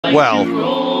Well,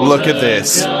 look at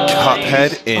this.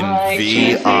 Cuphead in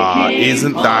VR.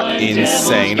 Isn't that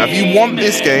insane? Now, if you want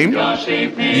this game,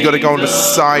 you got to go on to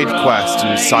SideQuest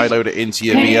and sideload it into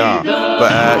your VR.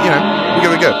 But, you know, we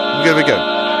give it a go. We give it a go.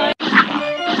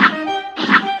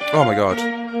 Oh my god.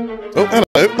 Oh, hello.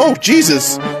 Oh,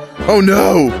 Jesus. Oh,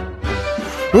 no.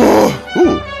 Oh,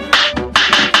 ooh.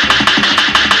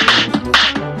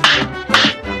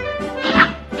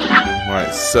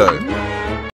 Right, so...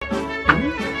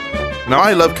 Now,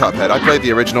 I love Cuphead. I played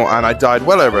the original, and I died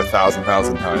well over 1,000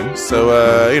 times.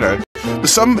 So, you know,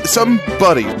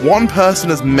 somebody, one person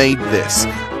has made this,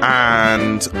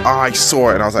 and I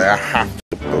saw it, and I was like, I have to...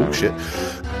 Oh, shit.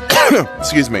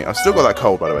 Excuse me. I've still got that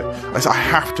cold, by the way. I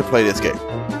have to play this game.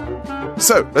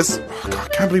 So, let's... Oh, God, I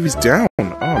can't believe he's down. Oh,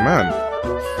 man.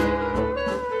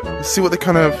 Let's see what they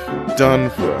kind of done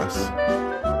for us.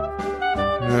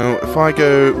 Now, if I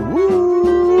go... Woo!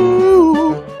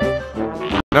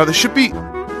 Now, there should be... Can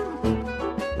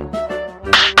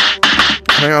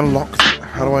I unlock that?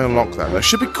 How do I unlock that? There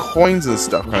should be coins and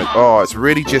stuff. Kind of... Oh, it's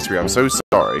really jittery. I'm so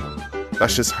sorry.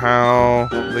 That's just how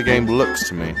the game looks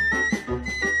to me.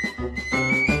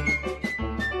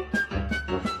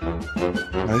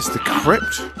 Now, this is the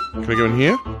crypt. Can I go in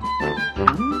here?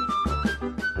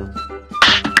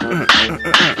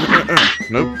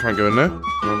 Nope, can't go in there.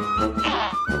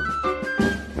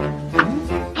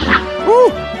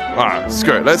 Woo! Alright,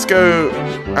 screw it. Let's go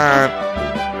and...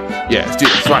 Yeah, let's do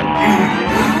this. Right.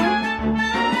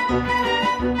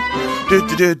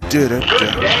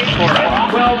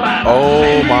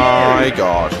 Oh my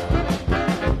god.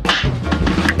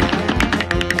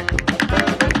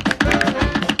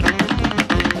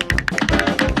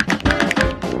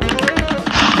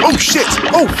 Oh shit!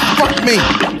 Oh, fuck me!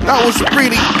 That was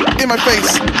really in my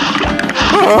face!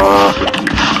 Ah!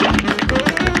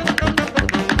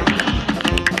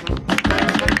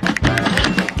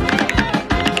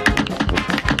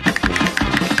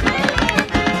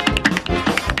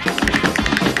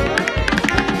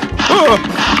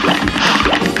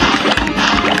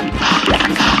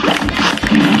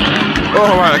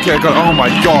 Oh right, okay, I got it. Oh my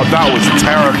god, that was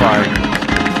terrifying.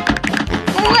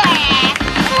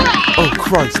 Oh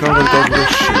Christ, now I'm gonna go over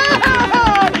this shit.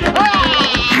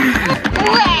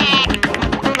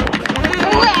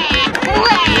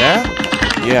 Okay. Yeah?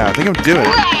 Yeah, I think I'm doing it.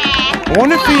 I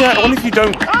wonder if you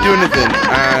don't do anything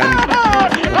and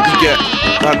you get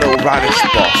that little radish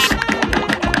boss.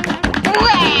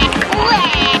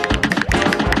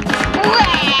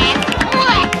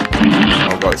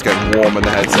 Oh god, it's getting warm in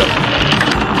the headset.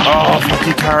 Oh, fuck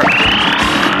you, carrot.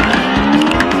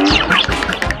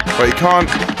 But you can't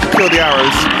kill the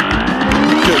arrows.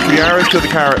 Kill the arrows, kill the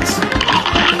carrots.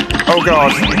 Oh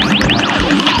god.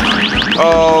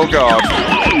 Oh god.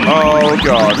 Oh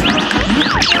god.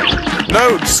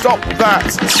 No, stop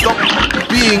that. Stop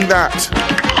being that.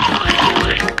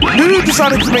 Who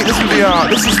decided to make this in VR?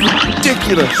 This is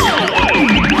ridiculous.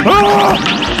 Ah!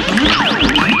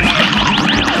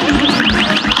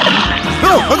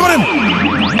 Oh, I got him!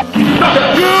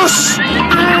 Yes!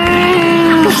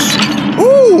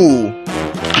 Ooh!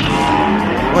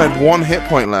 I had one hit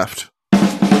point left.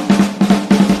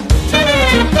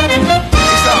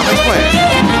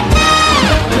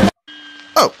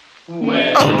 Oh.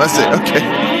 Oh, that's it, okay.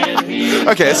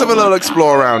 Okay, let's have a little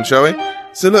explore around, shall we?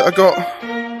 So look, I got...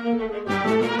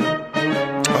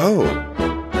 Oh.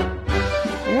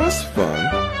 Well, that's fun.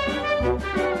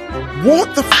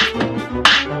 What the f...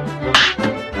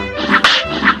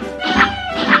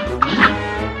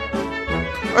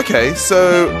 Okay,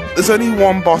 so there's only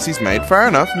one boss he's made. Fair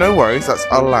enough, no worries, that's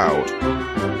allowed.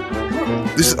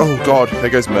 This is... Oh god, there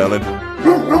goes Merlin.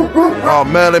 Oh,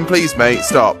 Merlin, please, mate,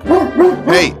 stop.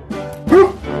 Hey!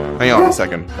 Hang on a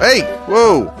second. Hey!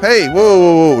 Whoa! Hey! Whoa,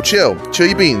 whoa, whoa! Chill. Chill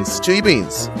your beans. Chill your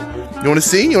beans. You wanna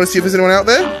see? You wanna see if there's anyone out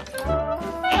there?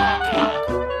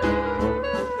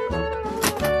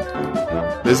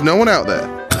 There's no one out there.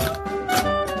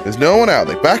 There's no one out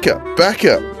there. Back up. Back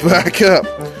up. Back up.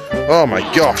 Oh my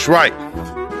gosh, right.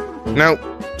 Now,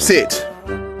 sit.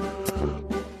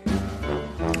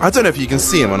 I don't know if you can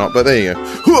see him or not, but there you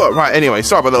go. Right, anyway,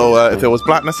 sorry about the little, if there was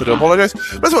blackness, I do apologise.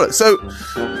 Let's look. So,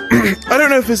 I don't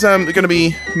know if it's going to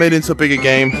be made into a bigger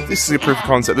game. This is a proof of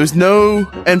concept. There's no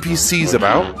NPCs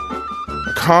about.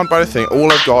 I can't buy a thing. All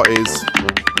I've got is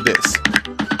this.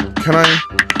 Can I...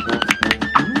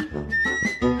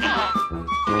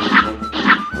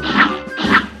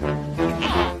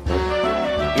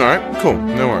 Alright, cool.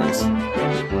 No worries.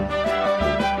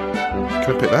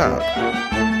 Can I pick that up?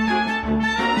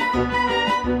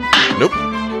 Nope.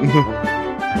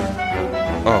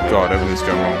 Oh god, everything's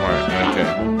going wrong. Right, okay.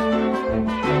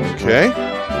 Okay.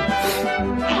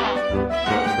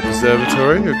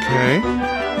 observatory, okay.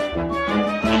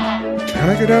 Can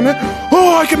I go down there?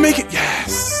 Oh, I can make it!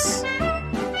 Yes!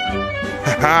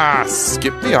 Haha!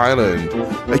 Skip the island.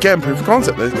 Again, proof of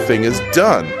concept. The thing is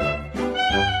done.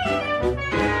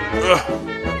 Ugh.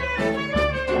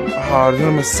 Oh, I don't know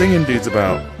what my singing dude's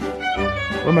about.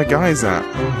 Where are my guys at?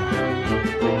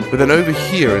 Oh. But then over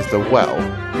here is the well.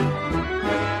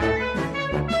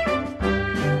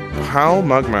 Pal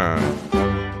Mugman.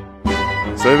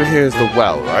 So over here is the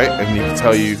well, right? And you can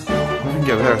tell you... Oh, I can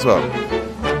get there as well.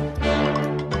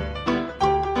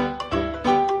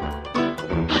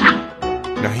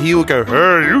 Now he will go,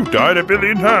 hey, you died 1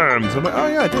 billion times. I'm like, oh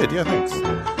yeah, I did. Yeah, thanks.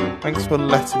 Thanks for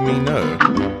letting me know.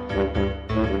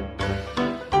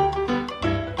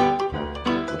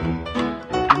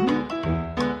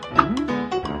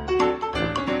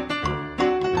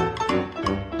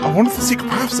 I wonder if the secret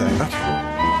path's there. Okay.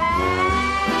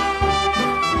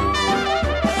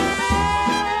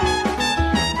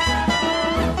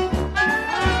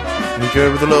 And you go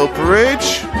over the little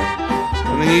bridge,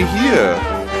 and then you're here.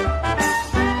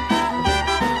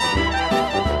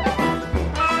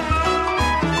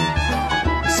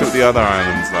 Let's see what the other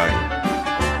island's like.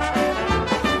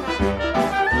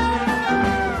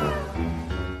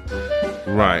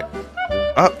 Right.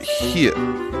 Up here.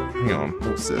 Hang on,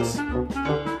 what's this?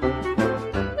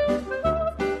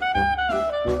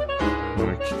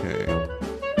 Okay.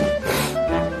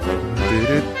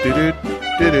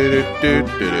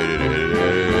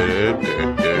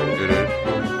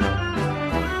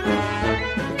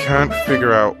 Can't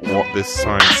figure out what this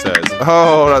sign says.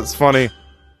 Oh, that's funny.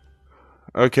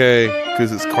 Okay,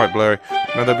 because it's quite blurry.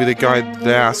 Now there'll be the guy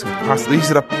there asking past.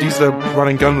 These are the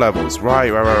running gun levels.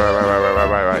 Right.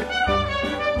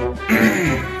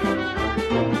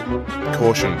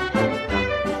 Caution.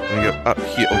 Let me go up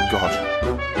here. Oh god.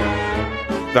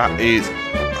 That is...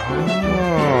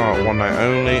 Oh, one night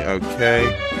only. Okay.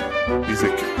 These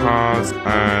are cars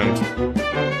and...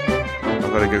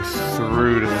 I've got to go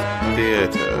through the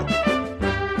theatre.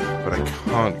 But I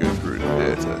can't go through the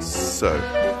theatre. So,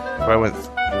 if I went...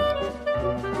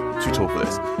 Too tall for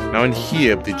this. Now in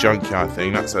here, the junkyard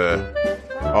thing, that's a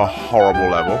horrible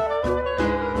level.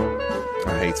 I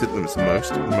hate it. That's the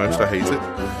most. The most I hate it.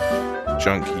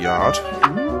 Junkyard.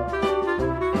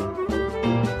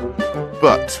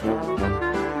 But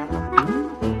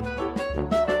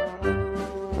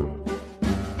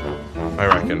I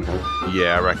reckon.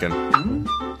 Yeah, I reckon.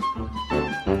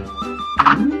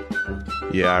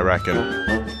 Yeah, I reckon.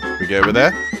 We go over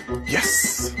there?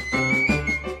 Yes!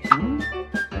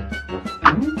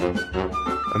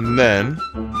 And then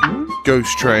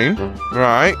Ghost Train.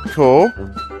 Right, cool.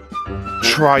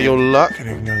 Try your luck. I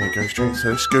don't even know the Ghost Train, so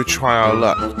let's go try our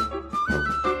luck.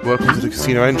 Welcome to the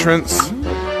casino entrance.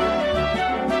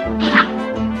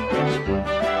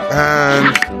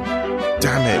 And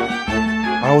damn it.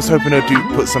 I was hoping I'd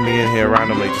put something in here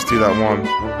randomly, just do that one.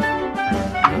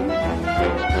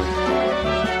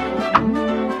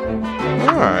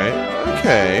 Alright,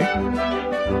 okay.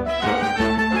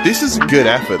 This is a good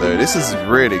effort though, this is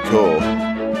really cool.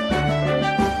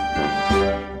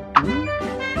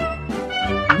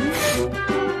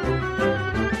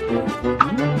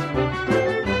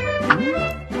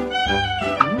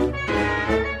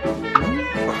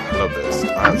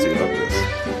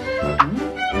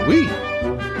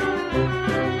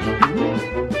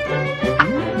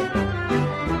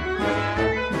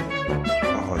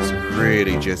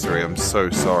 Really jittery. I'm so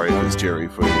sorry if it's jittery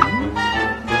for you.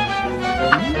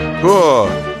 Whoa.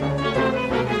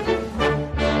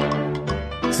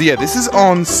 So yeah, this is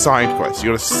on SideQuest.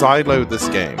 You got to sideload this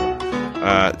game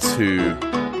to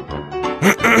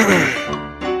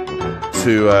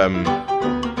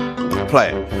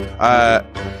play it.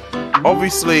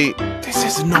 Obviously, this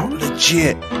is not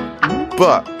legit,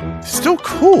 but it's still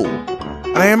cool.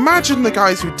 And I imagine the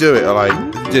guys who do it are like,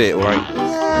 yeah,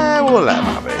 we'll let them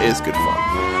have it. It's good fun.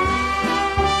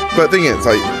 But the thing is,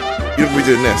 like, you don't be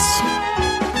doing this.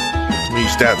 You're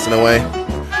just dancing away.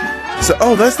 So,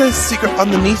 oh, there's no secret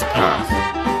underneath path.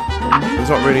 There's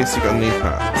not really a secret underneath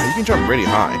path. Oh, you can jump really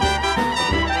high.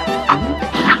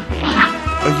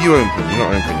 Oh, you open. You're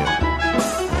not open yet.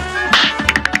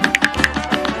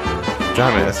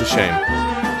 Damn it, that's a shame.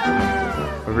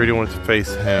 I really wanted to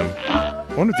face him.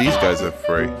 I wonder if these guys are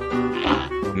free.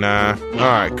 Nah.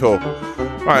 Alright, cool.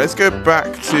 Alright, let's go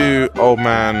back to Old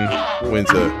Man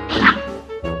Winter.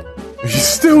 He's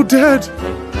still dead!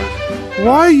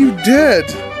 Why are you dead?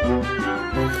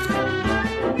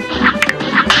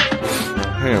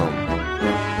 Hang on.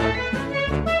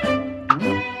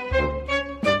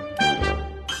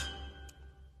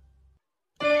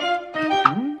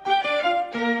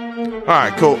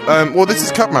 Alright, cool. Well, this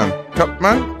is Cupman.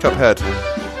 Cuphead.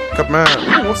 Cupman.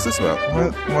 Ooh, what's this about?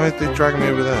 Why are they dragging me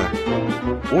over there?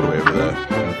 All the way over there,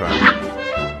 in fact.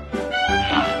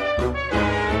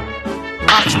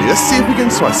 Actually, let's see if we can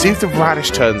swap. See if the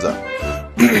radish turns up.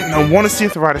 I want to see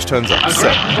if the radish turns up.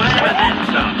 So.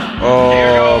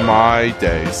 Oh, my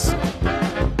days.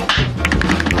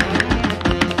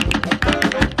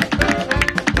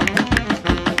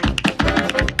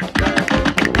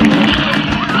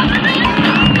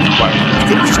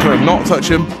 I'm just gonna not touch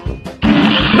him.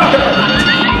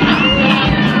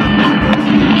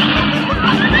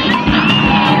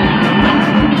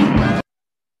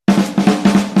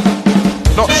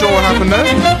 Not sure what happened there.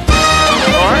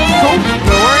 Alright, cool,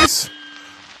 no worries.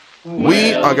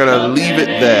 We are gonna leave it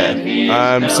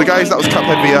there. So guys, that was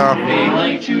Cuphead VR.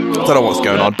 Don't know what's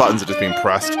going on, buttons are just being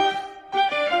pressed.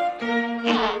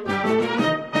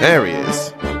 There he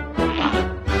is.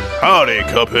 Howdy,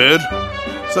 Cuphead.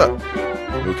 What's up?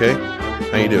 You okay?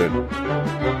 How you doing?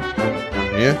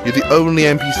 Yeah? You're the only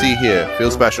NPC here. Feel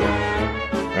special.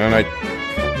 And I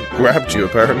grabbed you,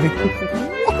 apparently.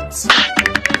 What?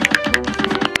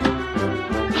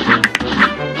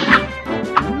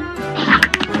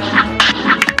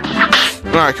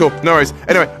 Alright, cool. No worries.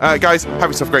 Anyway, guys, have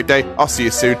yourself a great day. I'll see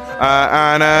you soon.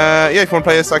 Yeah, if you want to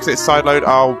play this, like I say, it's side load.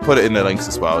 I'll put it in the links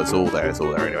as well. It's all there. It's all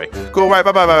there anyway. Cool. Right.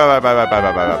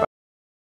 Bye.